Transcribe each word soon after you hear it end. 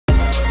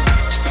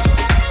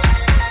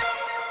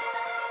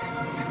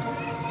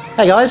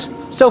Hey guys,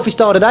 selfie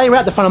style today. We're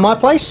at the front of my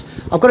place.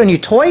 I've got a new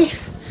toy.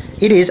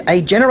 It is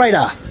a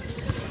generator.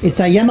 It's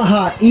a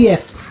Yamaha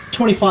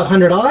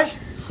EF2500i,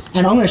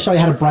 and I'm going to show you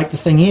how to break the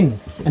thing in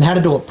and how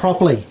to do it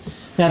properly.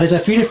 Now there's a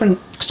few different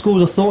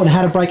schools of thought on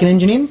how to break an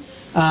engine in.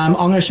 I'm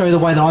going to show you the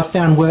way that I've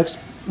found works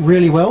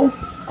really well.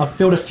 I've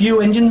built a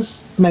few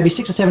engines, maybe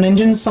 6 or 7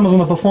 engines. Some of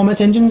them are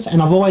performance engines,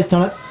 and I've always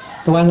done it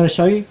the way I'm going to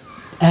show you,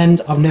 and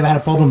I've never had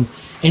a problem.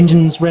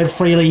 Engines rev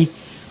freely,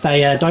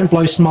 they don't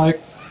blow smoke,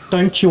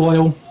 don't chew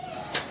oil,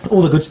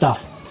 all the good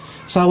stuff.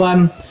 So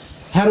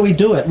how do we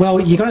do it? Well,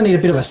 you're going to need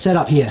a bit of a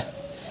setup here.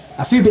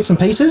 A few bits and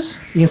pieces.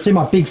 You can see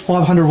my big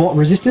 500 watt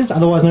resistors,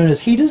 otherwise known as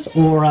heaters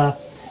or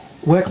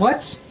work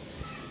lights,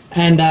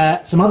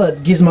 and some other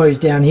gizmos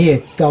down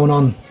here going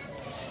on.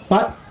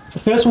 But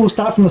first of all, we'll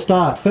start from the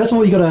start. First of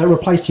all, you've got to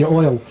replace your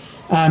oil.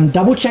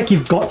 Double check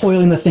you've got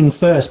oil in the thing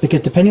first,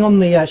 because depending on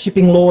the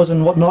shipping laws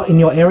and whatnot in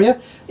your area,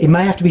 it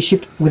may have to be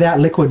shipped without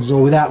liquids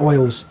or without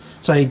oils.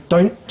 So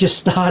don't just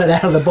start it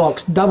out of the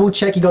box. Double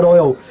check you got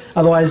oil,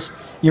 otherwise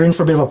you're in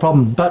for a bit of a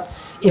problem. But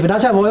if it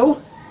does have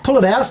oil, pull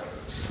it out,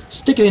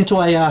 stick it into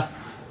a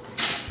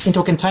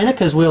container,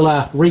 because we'll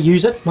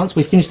reuse it once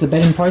we finish the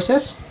bedding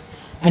process.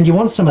 And you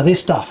want some of this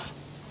stuff,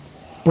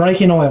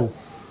 break-in oil.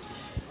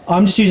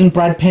 I'm just using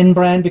Brad Penn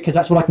brand because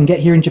that's what I can get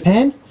here in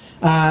Japan.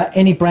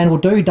 Any brand will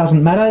do,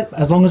 doesn't matter,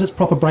 as long as it's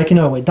proper break-in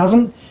oil. It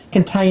doesn't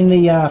contain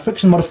the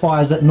friction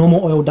modifiers that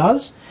normal oil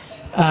does,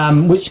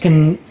 which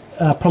can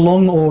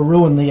prolong or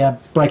ruin the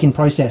break-in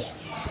process.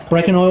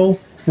 Break-in oil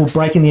will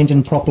break in the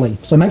engine properly,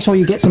 so make sure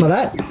you get some of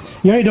that.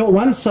 You only do it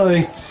once,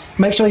 so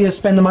make sure you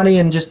spend the money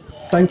and just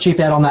don't cheap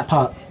out on that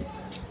part.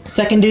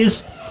 Second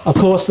is, of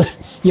course,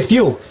 your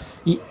fuel.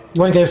 You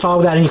won't go far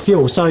without any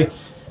fuel, so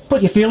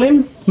put your fuel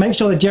in, make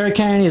sure the jerry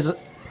can is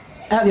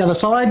out the other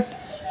side,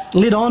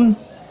 lid on,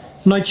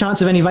 no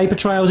chance of any vapor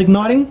trails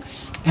igniting,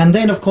 and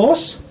then of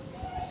course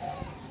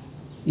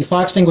your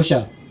fire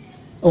extinguisher.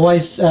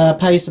 Always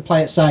pays to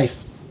play it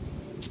safe.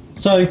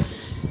 So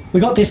we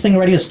got this thing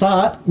ready to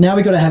start. Now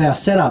we've got to have our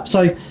setup.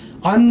 So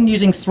I'm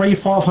using 3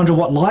 500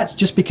 watt lights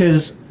just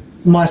because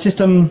my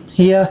system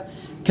here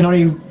can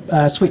only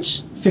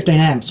switch 15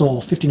 amps or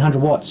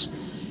 1500 watts.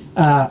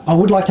 I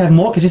would like to have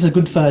more because this is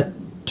good for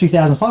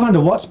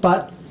 2500 watts,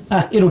 but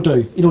it'll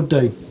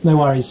do, no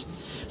worries.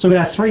 So we're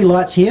going to have 3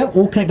 lights here,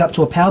 all connected up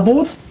to a power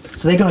board,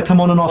 so they're going to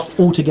come on and off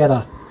all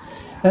together.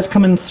 That's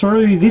coming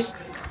through this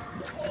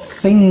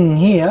thing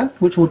here,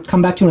 which we'll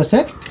come back to in a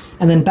sec,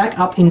 and then back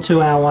up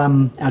into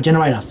our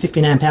generator,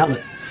 15 amp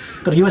outlet.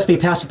 Got a USB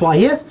power supply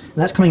here, and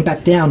that's coming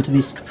back down to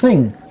this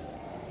thing.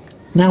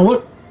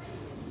 Now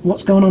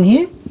what's going on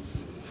here?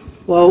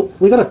 Well,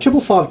 we got a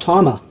 555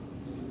 timer,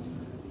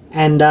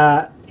 and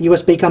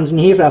USB comes in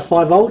here for our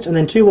 5 volts, and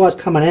then 2 wires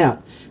coming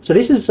out. So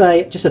this is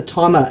just a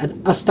timer,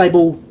 an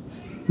unstable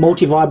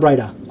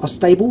multi-vibrator,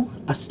 stable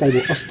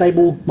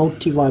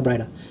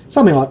multi-vibrator,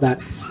 something like that.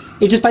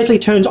 It just basically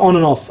turns on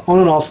and off, on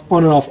and off,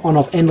 on and off, on and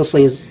off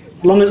endlessly. As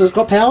long as it's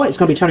got power, it's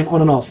going to be turning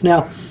on and off.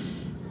 Now,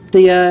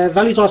 the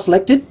values I've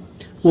selected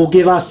will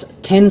give us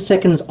 10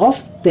 seconds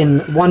off,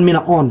 then 1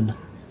 minute on.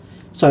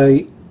 So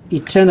you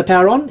turn the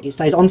power on, it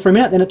stays on for a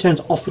minute, then it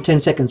turns off for 10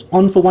 seconds.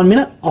 On for 1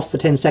 minute, off for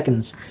 10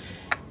 seconds.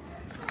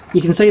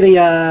 You can see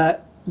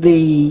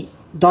the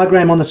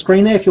diagram on the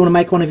screen there if you want to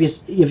make one of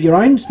your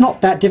own. It's not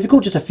that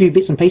difficult, just a few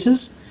bits and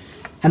pieces.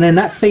 And then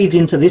that feeds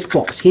into this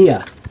box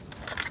here.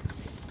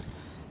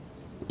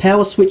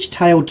 Powerswitch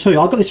Tail 2. I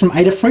got this from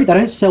Adafruit. They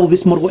don't sell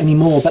this model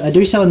anymore, but they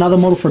do sell another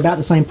model for about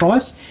the same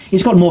price.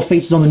 It's got more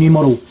features on the new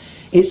model.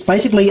 It's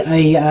basically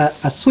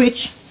a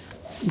switch,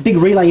 big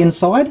relay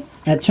inside,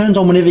 and it turns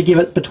on whenever you give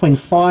it between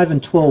 5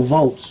 and 12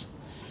 volts.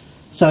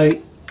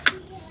 So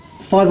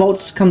 5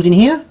 volts comes in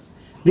here.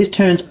 This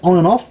turns on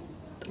and off.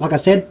 Like I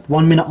said,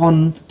 1 minute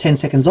on, 10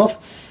 seconds off,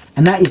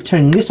 and that is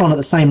turning this on at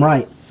the same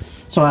rate.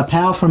 So our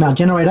power from our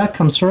generator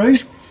comes through,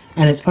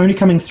 and it's only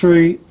coming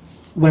through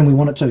when we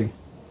want it to.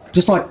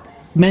 Just like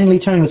manually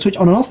turning the switch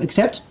on and off,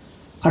 except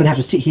I don't have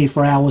to sit here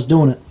for hours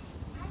doing it.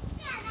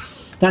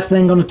 That's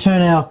then going to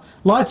turn our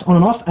lights on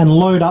and off and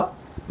load up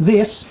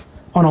this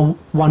on a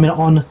 1 minute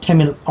on, 10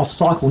 minute off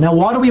cycle. Now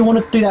why do we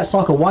want to do that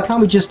cycle? Why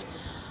can't we just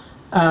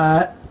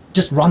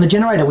run the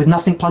generator with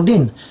nothing plugged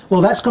in?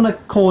 Well, that's going to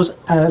cause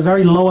a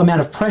very low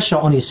amount of pressure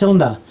on your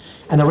cylinder,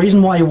 and the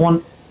reason why you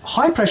want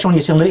high pressure on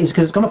your cylinder is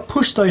because it's going to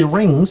push those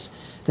rings,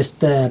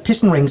 the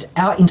piston rings,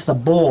 out into the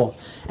bore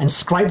and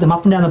scrape them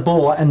up and down the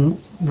bore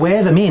and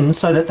wear them in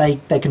so that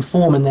they can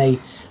form and they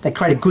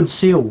create a good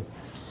seal.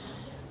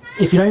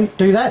 If you don't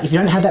do that, if you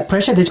don't have that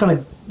pressure, it's going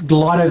to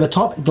glide over the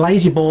top,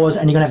 glaze your bores,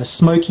 and you're going to have a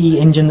smoky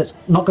engine that's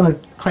not going to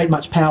create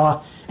much power,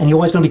 and you're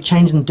always going to be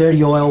changing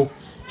dirty oil,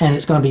 and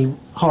it's going to be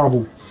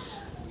horrible.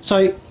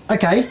 So,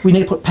 okay, we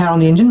need to put power on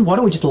the engine. Why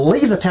don't we just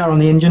leave the power on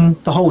the engine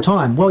the whole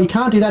time? Well, you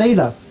can't do that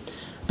either,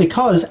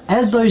 because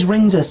as those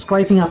rings are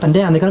scraping up and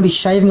down, they're going to be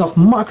shaving off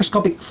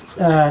microscopic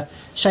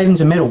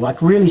shavings of metal,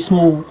 like really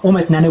small,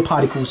 almost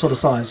nanoparticle sort of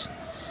size.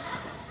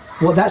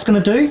 What that's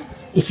going to do,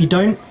 if you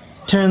don't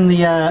turn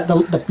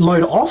the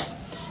load off,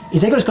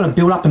 is they're just going to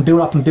build up and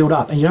build up and build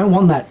up, and you don't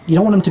want that. You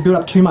don't want them to build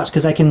up too much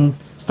because they can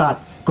start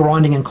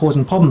grinding and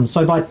causing problems.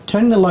 So by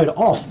turning the load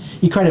off,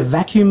 you create a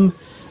vacuum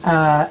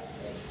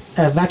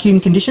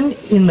condition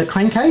in the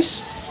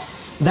crankcase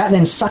that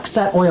then sucks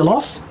that oil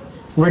off,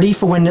 ready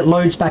for when it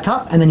loads back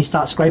up, and then you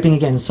start scraping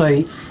again. So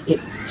it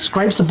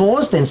scrapes the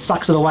bores, then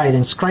sucks it away,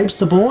 then scrapes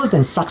the bores,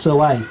 then sucks it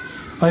away,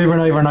 over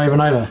and over and over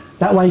and over.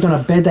 That way you're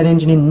going to bed that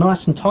engine in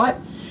nice and tight.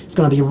 It's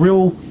going to be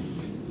real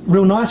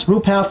nice, real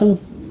powerful.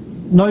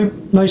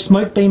 No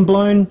smoke being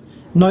blown,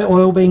 no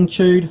oil being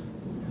chewed.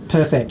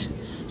 Perfect.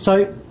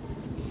 So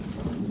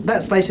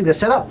that's basically the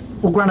setup.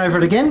 We'll run over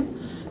it again.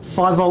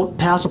 5-volt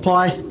power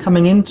supply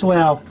coming into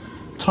our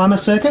timer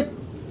circuit,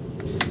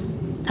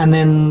 and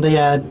then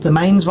the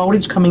mains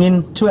voltage coming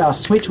in to our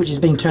switch, which is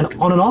being turned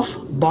on and off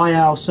by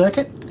our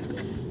circuit,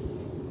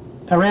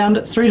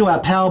 around through to our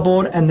power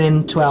board and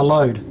then to our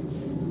load.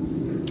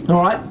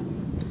 Alright,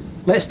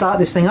 let's start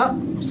this thing up,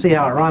 see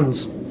how it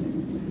runs.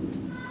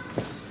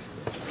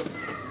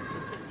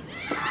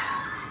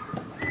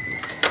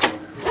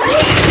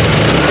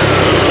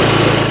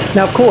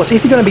 Now of course,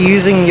 if you're going to be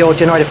using your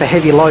generator for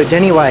heavy loads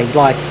anyway,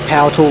 like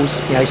power tools,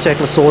 you know,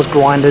 circular saws,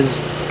 grinders,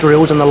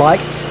 drills and the like,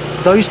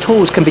 those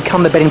tools can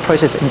become the bedding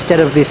process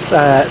instead of this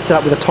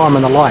setup with a timer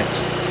and the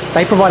lights.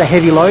 They provide a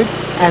heavy load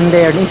and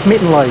they're an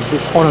intermittent load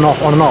that's on and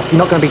off, on and off. You're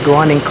not going to be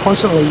grinding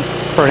constantly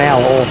for an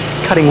hour or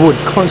cutting wood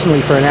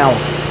constantly for an hour.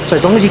 So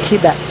as long as you keep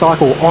that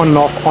cycle on and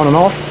off, on and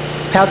off,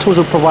 power tools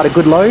will provide a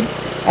good load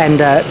and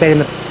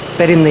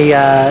bed in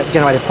the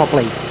generator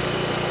properly.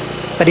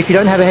 But if you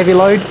don't have a heavy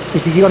load,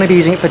 if you're going to be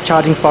using it for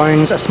charging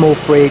phones, a small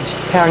fridge,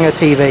 powering a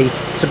TV,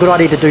 it's a good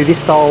idea to do this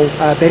style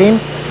bed in,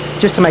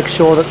 just to make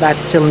sure that that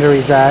cylinder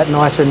is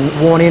nice and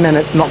worn in and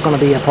it's not going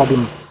to be a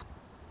problem.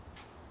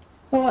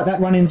 Alright, that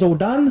run-in's all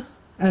done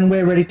and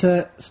we're ready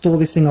to store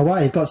this thing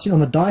away. It's got it sitting on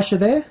the daisha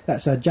there,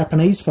 that's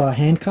Japanese for a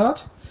hand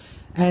cart.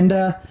 And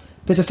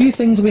there's a few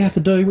things we have to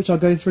do which I'll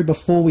go through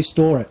before we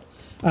store it.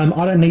 I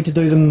don't need to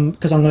do them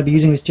because I'm going to be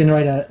using this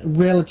generator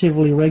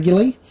relatively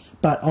regularly,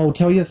 but I'll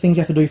tell you the things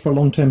you have to do for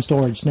long-term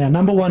storage. Now,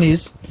 number one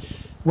is,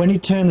 when you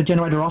turn the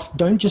generator off,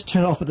 don't just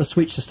turn it off at the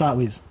switch to start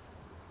with,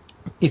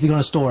 if you're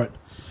going to store it.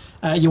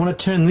 You want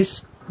to turn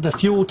the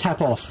fuel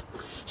tap off.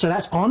 So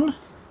that's on,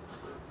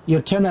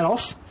 you turn that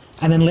off,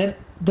 and then let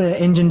the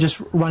engine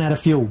just run out of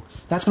fuel.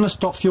 That's going to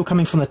stop fuel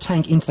coming from the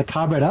tank into the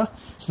carburetor,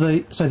 so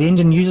the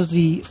engine uses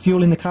the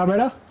fuel in the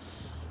carburetor,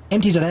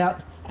 empties it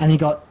out, and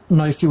you've got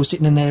no fuel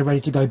sitting in there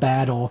ready to go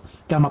bad or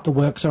gum up the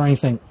works or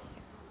anything.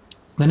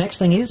 The next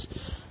thing is,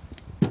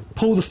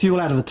 pull the fuel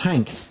out of the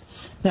tank.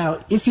 Now,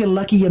 if you're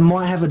lucky, you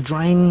might have a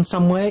drain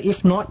somewhere.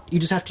 If not, you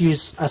just have to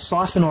use a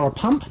siphon or a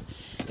pump.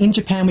 In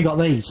Japan, we got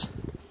these.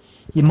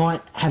 You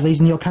might have these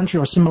in your country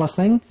or a similar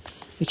thing.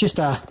 It's just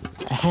a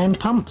hand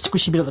pump,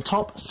 squishy bit at the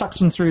top,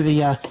 sucks in through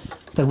the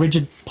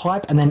rigid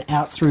pipe and then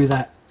out through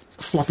that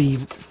floppy,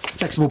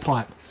 flexible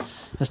pipe.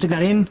 I stick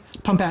that in,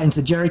 pump out into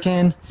the jerry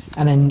can,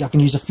 and then I can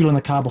use the fuel in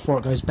the car before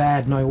it goes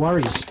bad, no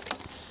worries.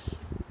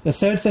 The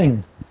third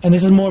thing, and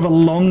this is more of a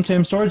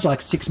long-term storage,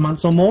 like 6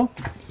 months or more,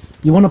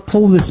 you want to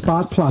pull the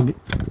spark plug.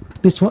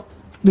 This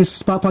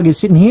spark plug is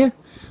sitting here.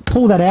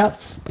 Pull that out,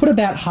 put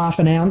about half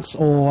an ounce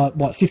or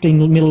what, 15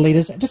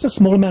 millilitres, just a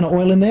small amount of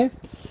oil in there.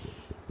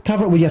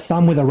 Cover it with your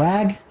thumb with a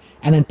rag,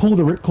 and then pull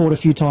the ripcord a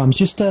few times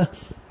just to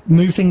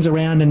move things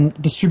around and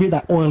distribute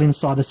that oil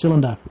inside the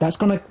cylinder. That's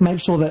going to make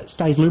sure that it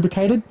stays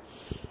lubricated.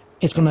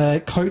 It's going to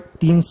coat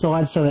the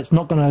inside so that it's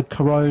not going to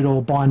corrode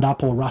or bind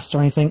up or rust or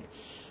anything,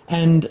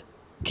 and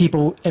keep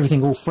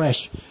everything all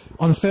fresh.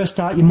 On the first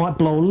start, you might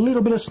blow a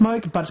little bit of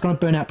smoke, but it's going to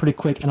burn out pretty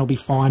quick and it'll be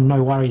fine,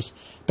 no worries.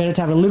 Better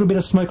to have a little bit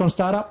of smoke on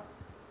startup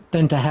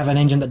than to have an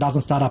engine that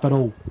doesn't start up at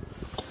all.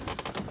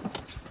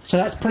 So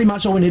that's pretty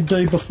much all we need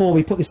to do before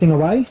we put this thing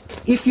away.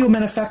 If your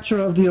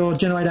manufacturer of your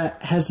generator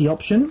has the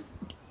option,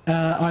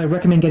 I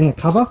recommend getting a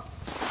cover.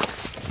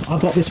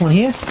 I've got this one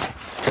here.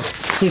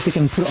 See if we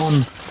can put it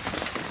on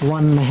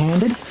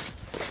one-handed.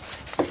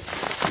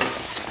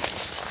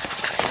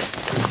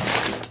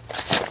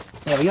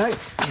 There we go.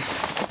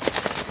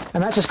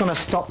 And that's just going to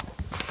stop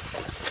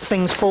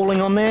things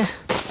falling on there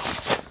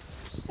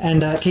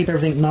and keep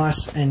everything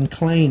nice and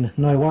clean,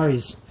 no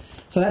worries.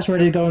 So that's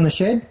ready to go in the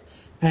shed,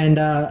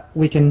 and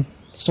we can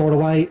store it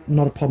away,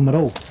 not a problem at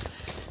all.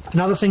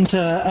 Another thing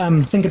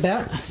to think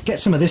about,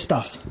 get some of this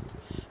stuff.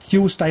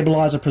 Fuel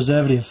stabilizer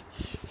preservative.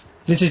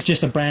 This is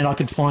just a brand I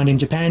could find in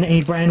Japan,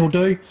 any brand will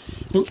do.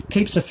 It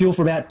keeps the fuel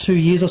for about 2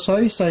 years or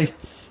so, so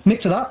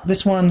mix it up.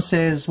 This one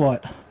says,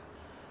 what,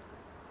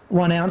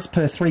 1 ounce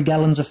per 3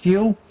 gallons of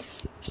fuel.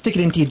 Stick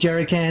it into your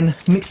jerry can,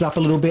 mix it up a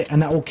little bit,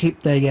 and that will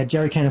keep the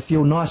jerry can of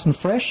fuel nice and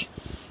fresh,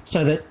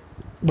 so that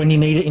when you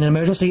need it in an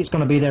emergency, it's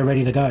going to be there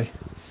ready to go.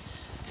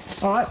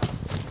 Alright,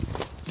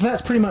 so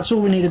that's pretty much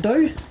all we need to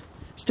do.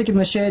 Stick it in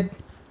the shed,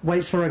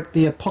 wait for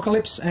the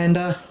apocalypse, and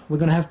we're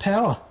going to have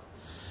power.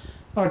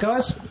 Alright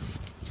guys,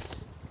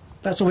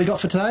 that's all we got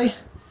for today.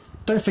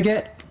 Don't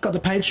forget, got the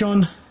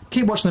Patreon,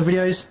 keep watching the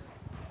videos,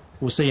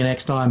 we'll see you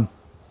next time.